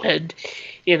and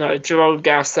Jerome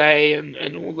Garcia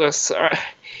and all this,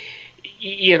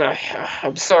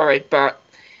 I'm sorry, but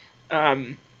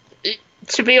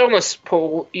to be honest,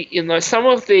 Paul, some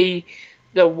of the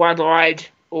one-eyed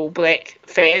All Black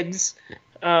fans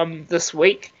this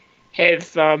week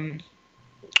have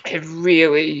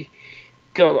really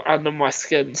got under my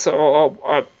skin, so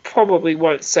I probably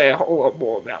won't say a whole lot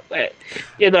more about that.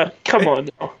 Come on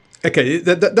now. Okay,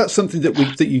 that's something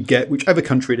that you get, whichever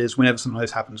country it is, whenever something like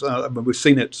this happens. We've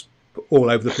seen it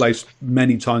all over the place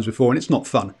many times before, and it's not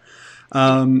fun.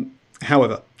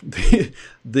 However, the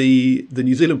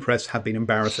New Zealand press have been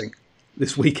embarrassing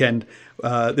this week, with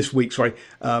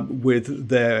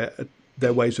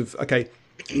their ways of, okay,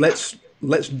 let's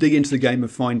dig into the game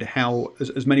and find how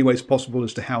as many ways possible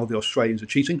as to how the Australians are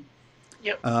cheating.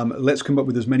 Yep. Let's come up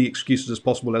with as many excuses as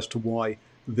possible as to why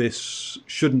this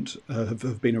shouldn't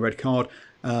have been a red card,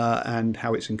 and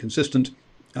how it's inconsistent,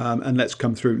 and let's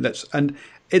come through. And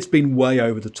it's been way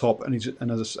over the top, and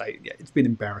as I say, it's been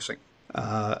embarrassing.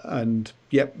 And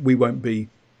we won't be.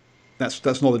 That's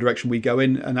not the direction we go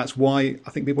in, and that's why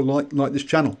I think people like this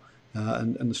channel,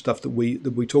 and the stuff that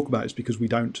we talk about is because we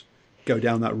don't go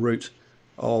down that route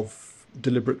of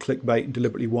deliberate clickbait and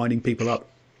deliberately winding people up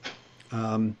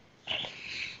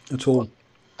at all.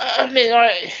 I mean,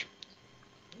 I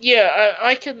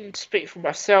can speak for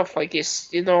myself, I guess.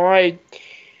 I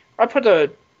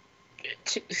put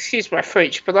excuse my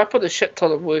French, but I put a shit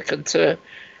ton of work into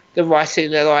the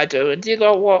writing that I do. And you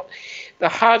know what? The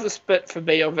hardest bit for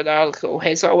me of an article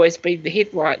has always been the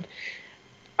headline.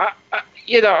 I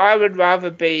would rather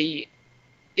be,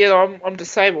 I'm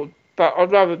disabled, but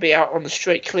I'd rather be out on the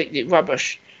street collecting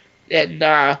rubbish than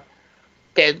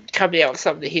coming out with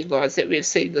some of the headlines that we've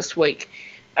seen this week.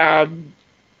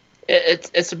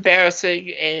 It's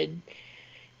embarrassing, and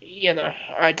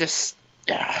I don't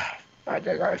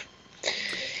know.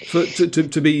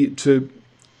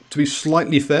 To be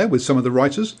slightly fair with some of the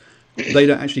writers, they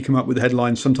don't actually come up with the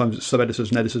headlines. Sometimes it's sub-editors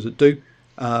and editors that do,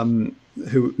 and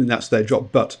that's their job.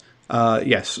 But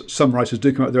yes, some writers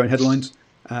do come up with their own headlines.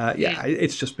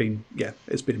 It's just been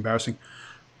it's been embarrassing.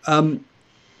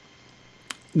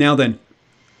 Now then,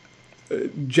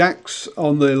 Jax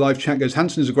on the live chat goes,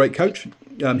 Hansen is a great coach.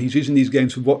 He's using these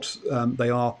games for what they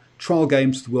are, trial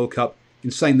games to the World Cup.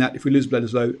 In saying that, if we lose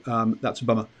Bledisloe, that's a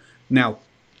bummer. Now,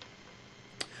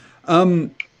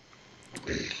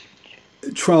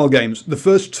 trial games. The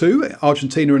first two,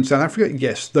 Argentina and South Africa,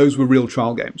 yes, those were real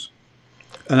trial games.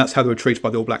 And that's how they were treated by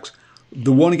the All Blacks.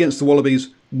 The one against the Wallabies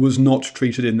was not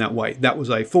treated in that way. That was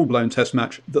a full-blown test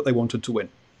match that they wanted to win.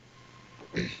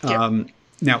 Yep.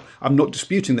 Now, I'm not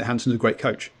disputing that Hansen's a great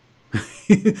coach.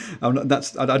 I'm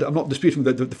not disputing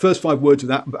the first 5 words of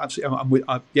that, but absolutely,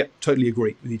 I totally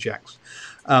agree with you, Jax.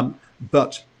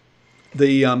 But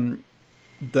these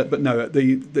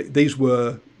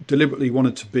were deliberately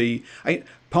wanted to be.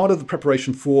 Part of the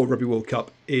preparation for Rugby World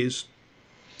Cup is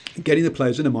getting the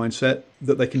players in a mindset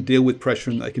that they can deal with pressure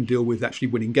and they can deal with actually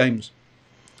winning games.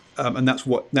 And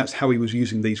that's how he was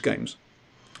using these games,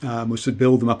 was to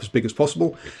build them up as big as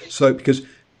possible. So because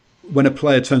when a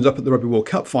player turns up at the Rugby World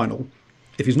Cup final,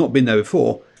 if he's not been there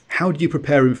before, how do you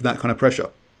prepare him for that kind of pressure?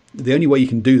 The only way you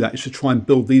can do that is to try and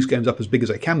build these games up as big as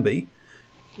they can be,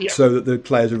 so that the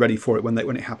players are ready for it when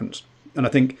it happens. And I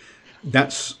think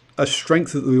that's a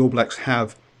strength that the All Blacks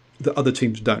have that other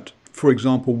teams don't. For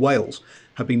example, Wales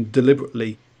have been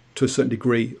deliberately, to a certain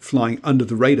degree, flying under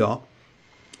the radar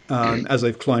as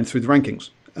they've climbed through the rankings.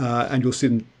 And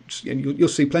you'll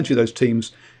see plenty of those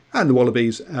teams, and the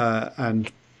Wallabies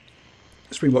and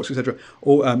Springboks, etc.,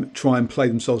 all try and play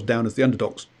themselves down as the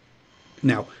underdogs.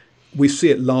 Now, we see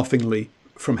it laughingly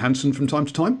from Hansen from time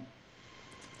to time,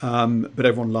 but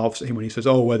everyone laughs at him when he says,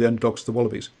 "Oh, we're the underdogs to the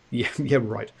Wallabies." Yeah,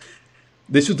 right.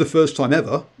 This is the first time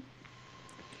ever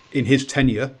in his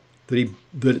tenure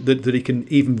that he can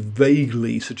even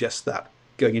vaguely suggest that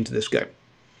going into this game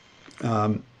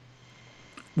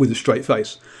with a straight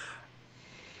face.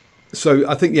 So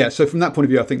I think, so from that point of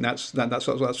view, I think that's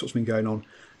what's been going on.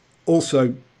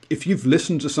 Also, if you've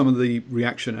listened to some of the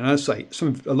reaction, and as I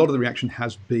say, a lot of the reaction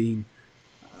has been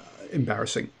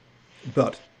embarrassing,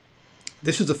 but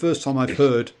this is the first time I've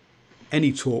heard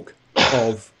any talk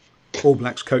of All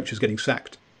Blacks coaches getting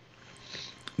sacked.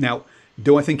 Now,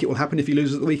 do I think it will happen if he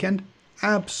loses at the weekend?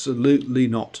 Absolutely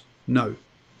not. No,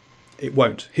 it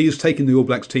won't. He has taken the All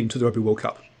Blacks team to the Rugby World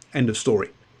Cup. End of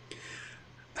story.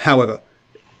 However,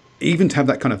 even to have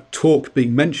that kind of talk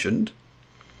being mentioned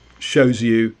shows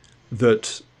you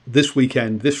that this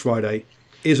weekend, this Friday,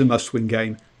 is a must-win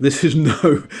game. This is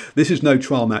no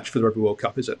trial match for the Rugby World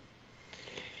Cup, is it?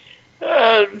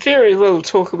 Very little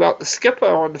talk about the skipper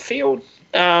on the field.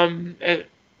 I've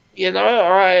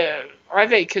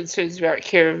had concerns about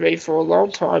Kieran Reid for a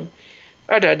long time.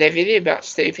 I don't have any about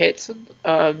Steve Hansen.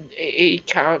 He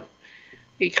can't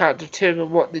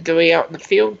determine what they're doing out in the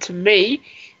field. To me,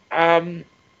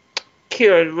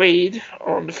 Kieran Reid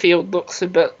on the field looks a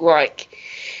bit like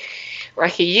a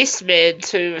yes man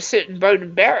to a certain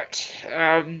Beauden Barrett.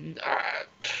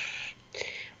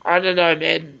 I don't know,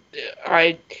 man.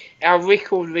 Our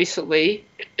record recently,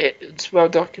 it's well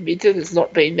documented, has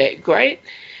not been that great.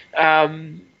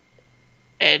 And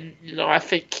I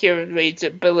think Kieran Reid's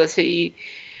ability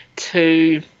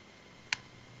to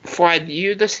find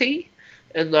unity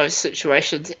in those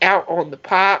situations out on the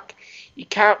park, you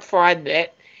can't find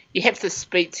that. You have to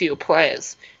speak to your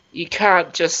players. You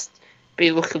can't just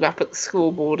be looking up at the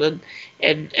scoreboard and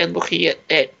looking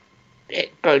at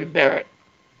Beauden Barrett.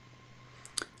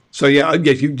 So you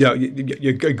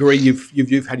agree.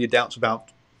 You've had your doubts about,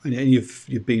 and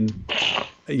you've been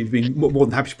more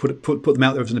than happy to put them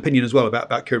out there as an opinion as well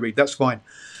about Kieran Reid. That's fine.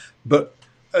 But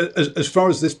as far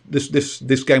as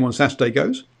this game on Saturday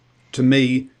goes, to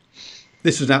me,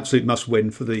 this is an absolute must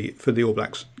win for the All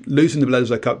Blacks. Losing the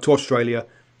Bledisloe Cup to Australia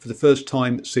for the first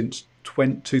time since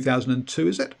 2002,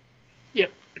 is it?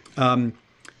 Yep.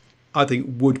 I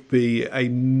think would be a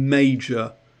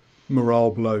major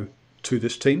morale blow to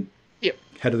this team. Yep.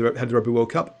 Head of the Rugby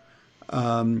World Cup.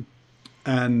 And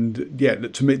yeah,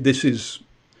 to me, this is,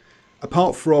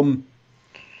 apart from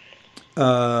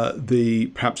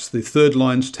perhaps the Third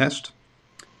Lions test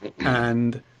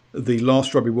and the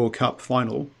last Rugby World Cup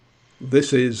final,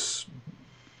 this is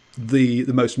the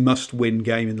most must-win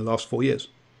game in the last 4 years.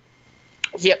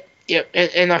 Yep.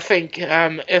 And I think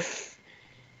if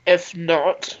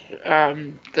not,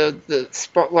 the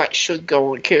spotlight should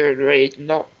go on Kieran Reid,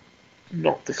 not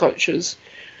the coaches.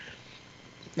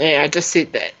 Yeah, I just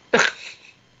said that.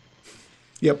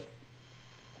 Yep.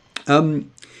 You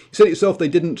said it yourself, they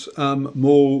didn't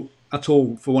maul at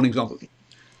all, for one example.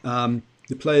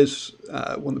 The players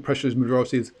want the pressure as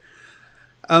majority.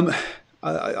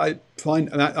 I find,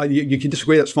 you can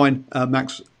disagree, that's fine,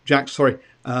 Jax,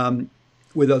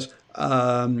 with us.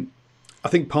 I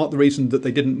think part of the reason that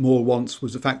they didn't maul once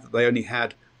was the fact that they only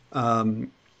had 4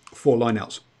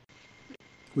 lineouts.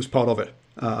 Was part of it.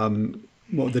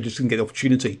 They just didn't get the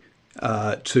opportunity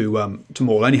to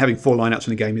maul. Only having 4 lineouts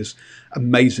in a game is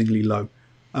amazingly low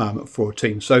for a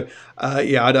team. So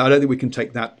I don't think we can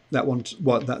take that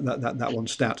one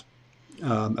stat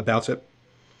about it.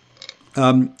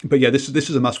 But yeah, this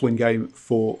is a must-win game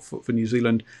for New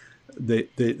Zealand.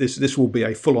 This will be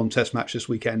a full-on Test match this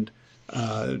weekend.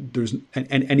 There's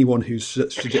anyone who's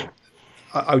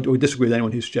I would disagree with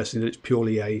anyone who's suggesting that it's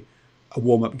purely a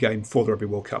warm-up game for the Rugby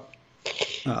World Cup.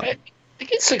 I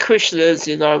guess the question is,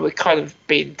 we've kind of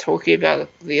been talking about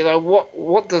it.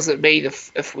 What does it mean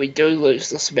if we do lose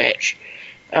this match?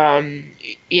 I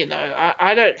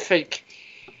don't think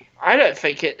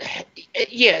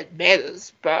it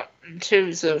matters, but in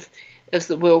terms of, is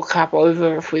the World Cup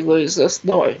over if we lose this?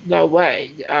 No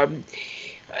way.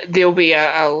 There'll be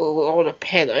a lot of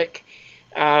panic,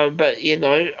 but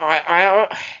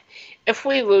if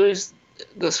we lose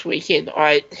this weekend,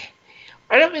 I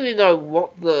don't really know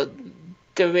what the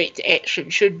direct action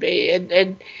should be, and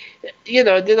they're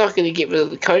not going to get rid of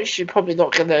the coach. They're probably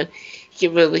not going to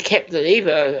get rid of the captain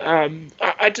either.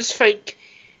 I just think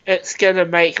it's going to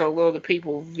make a lot of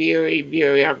people very,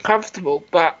 very uncomfortable.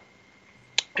 But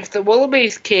if the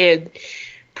Wallabies can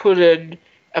put in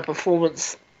a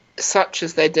performance such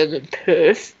as they did in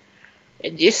Perth,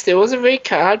 and yes, there was a red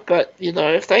card, but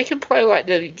if they can play like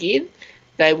that again,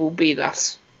 they will beat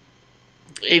us,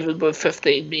 even with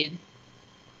 15 men.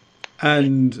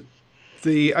 And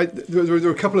there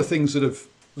are a couple of things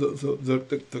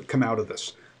that come out of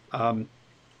this.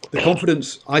 The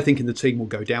confidence, I think, in the team will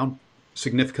go down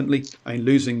significantly. I mean,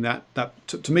 losing that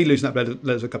to me, losing that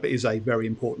Bledisloe Cup is a very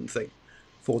important thing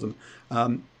for them.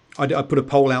 I put a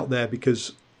poll out there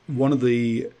because one of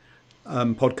the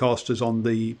podcasters on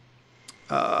the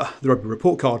Rugby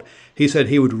Report card, he said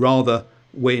he would rather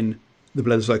win the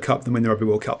Bledisloe Cup than win the Rugby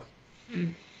World Cup.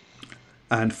 Mm.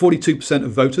 And 42%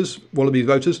 of voters, Wallabies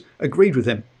voters, agreed with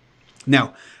him.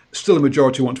 Now, still a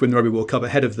majority want to win the Rugby World Cup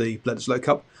ahead of the Bledisloe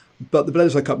Cup, but the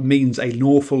Bledisloe Cup means an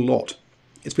awful lot.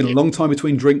 It's been a long time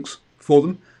between drinks for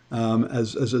them,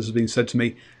 as has been said to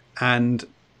me, and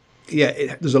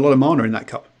there's a lot of mana in that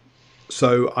cup.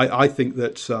 So I think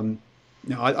that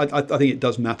No, I think it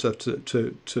does matter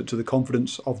to the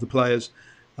confidence of the players,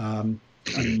 and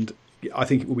I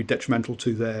think it will be detrimental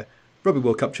to their Rugby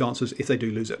World Cup chances if they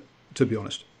do lose it. To be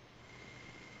honest.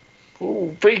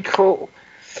 Ooh, pretty cool.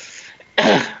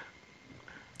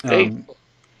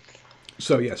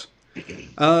 So yes,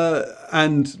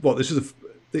 and what this is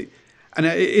and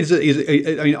it is.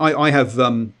 I mean, I have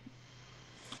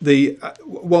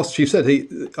whilst you said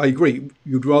I agree.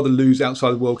 You'd rather lose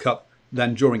outside the World Cup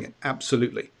than during it.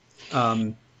 Absolutely.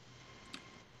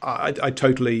 I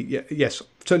totally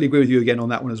totally agree with you again on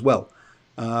that one as well.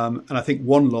 And I think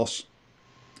one loss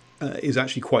is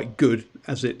actually quite good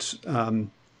as it can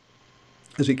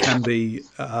be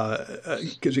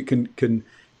because it can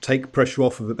take pressure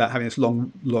off of about having this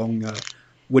long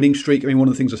winning streak. I mean, one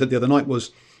of the things I said the other night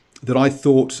was that I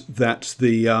thought that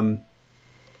that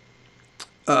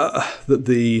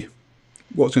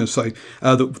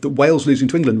Wales losing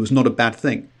to England was not a bad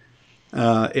thing.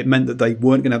 It meant that they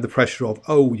weren't going to have the pressure of,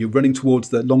 oh, you're running towards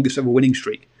the longest ever winning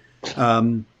streak,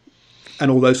 and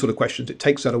all those sort of questions. It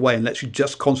takes that away and lets you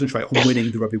just concentrate on winning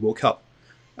the Rugby World Cup.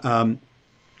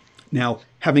 Now,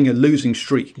 having a losing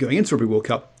streak going into Rugby World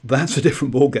Cup, that's a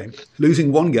different ballgame.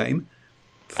 Losing one game,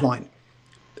 fine.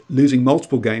 Losing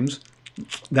multiple games,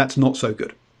 that's not so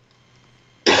good.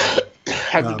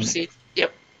 100%.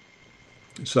 Yep.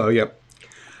 So, yeah.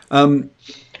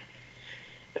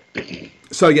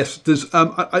 So yes, there's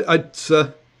and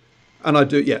I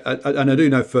do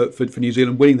know for New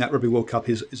Zealand winning that Rugby World Cup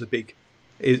is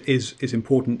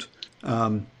important.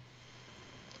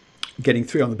 Getting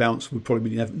 3 on the bounce would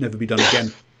probably never be done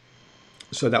again.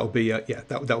 So that would be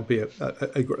that would be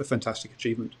a fantastic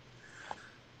achievement.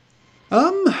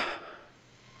 I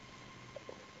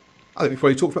think we've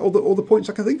probably talked about all the points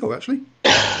I can think of actually.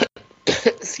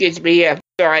 Excuse me, yeah.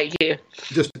 Right here.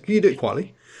 Just can you do it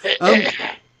quietly?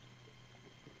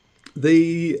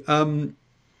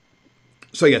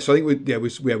 So yes, I think we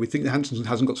think that Hansen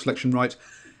hasn't got selection right.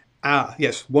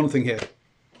 Yes, one thing here.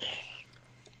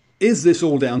 Is this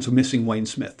all down to missing Wayne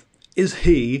Smith? Is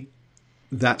he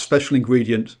that special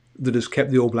ingredient that has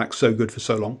kept the All Blacks so good for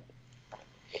so long?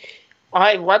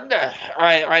 I wonder.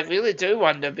 I really do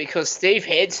wonder because Steve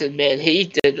Hansen, man, he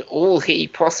did all he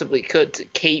possibly could to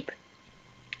keep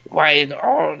Wayne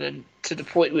on, and to the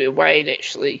point where Wayne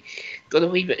actually got a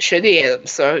wee bit shitty at him.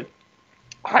 So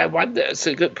I wonder. It's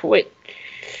a good point.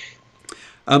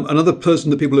 Another person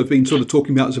that people have been sort of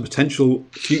talking about as a potential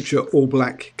future All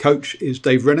Black coach is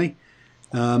Dave Rennie.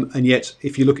 And yet,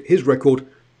 if you look at his record,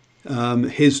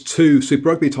 his 2 Super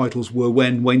Rugby titles were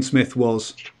when Wayne Smith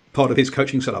was part of his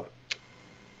coaching setup.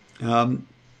 Now,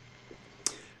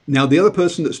 the other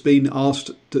person that's been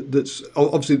asked, that's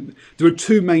obviously there are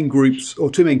 2 main groups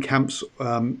or 2 main camps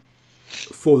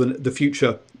for the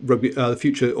future rugby, the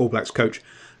future All Blacks coach,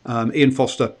 Ian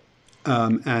Foster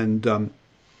and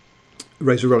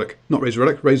Razor Robinson.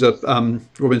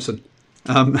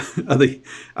 Are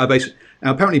basically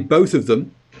now apparently both of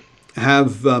them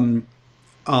have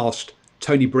asked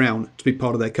Tony Brown to be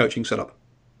part of their coaching setup,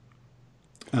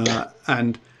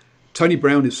 and Tony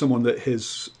Brown is someone that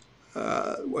has.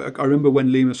 I remember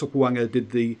when Lima Sopoaga did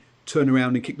the turn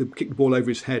around and kick the ball over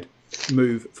his head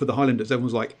move for the Highlanders.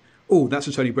 Everyone's like, "Oh, that's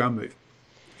a Tony Brown move."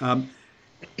 I'm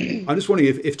just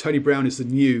wondering if Tony Brown is the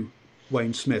new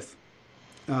Wayne Smith,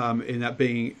 in that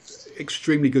being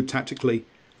extremely good tactically,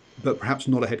 but perhaps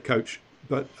not a head coach,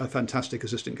 but a fantastic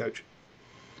assistant coach.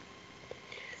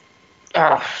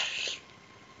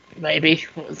 Maybe.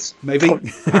 Maybe.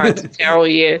 Hard to tell,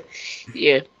 yeah.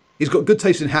 He's got good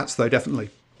taste in hats, though, definitely.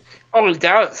 Oh, he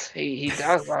does. He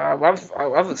does. I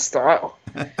love his style.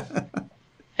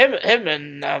 him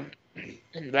and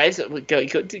Razor would go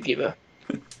good together.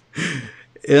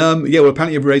 Well,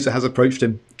 apparently Razor has approached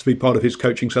him to be part of his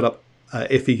coaching setup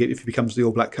if he becomes the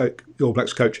All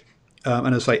Blacks coach.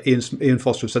 And as I say, Ian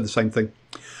Foster said the same thing.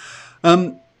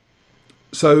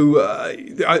 So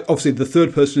obviously the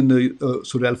third person in the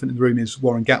sort of elephant in the room is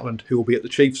Warren Gatland, who will be at the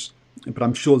Chiefs. But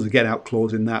I'm sure there's a get-out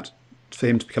clause in that for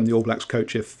him to become the All Blacks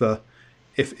coach if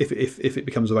it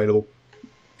becomes available.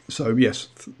 So yes,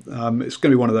 it's going to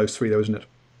be one of those 3, though, isn't it?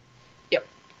 Yep.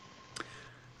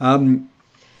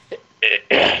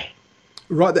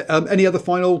 Right. Any other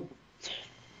final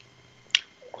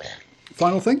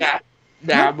thing? Nah,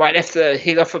 I might have to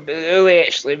head off a bit early,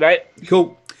 actually, mate.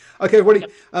 Cool. Okay,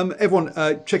 everybody. Everyone,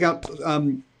 check out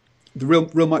the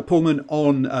real Mike Pullman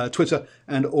on Twitter,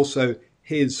 and also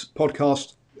his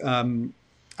podcast,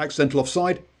 Accidental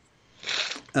Offside.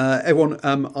 Everyone,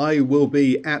 I will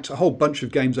be at a whole bunch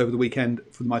of games over the weekend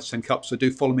for the Mitre 10 Cup, so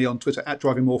do follow me on Twitter at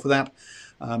Driving More for that.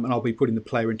 and I'll be putting the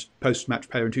post-match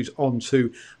player interviews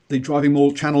onto the Driving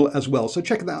Maul channel as well. So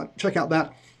check out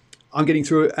that. I'm getting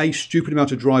through a stupid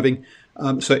amount of driving.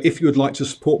 So if you would like to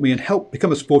support me and help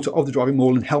become a supporter of the Driving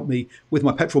Maul and help me with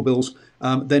my petrol bills,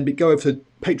 then go over to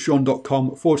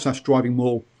patreon.com/Driving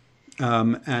Maul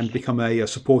and become a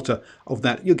supporter of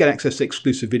that. You'll get access to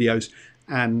exclusive videos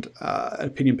and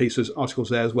opinion pieces, articles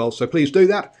there as well. So please do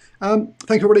that.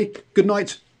 Thank you, everybody. Good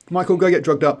night. Michael, go get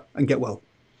drugged up and get well.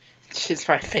 Cheers,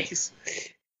 my face.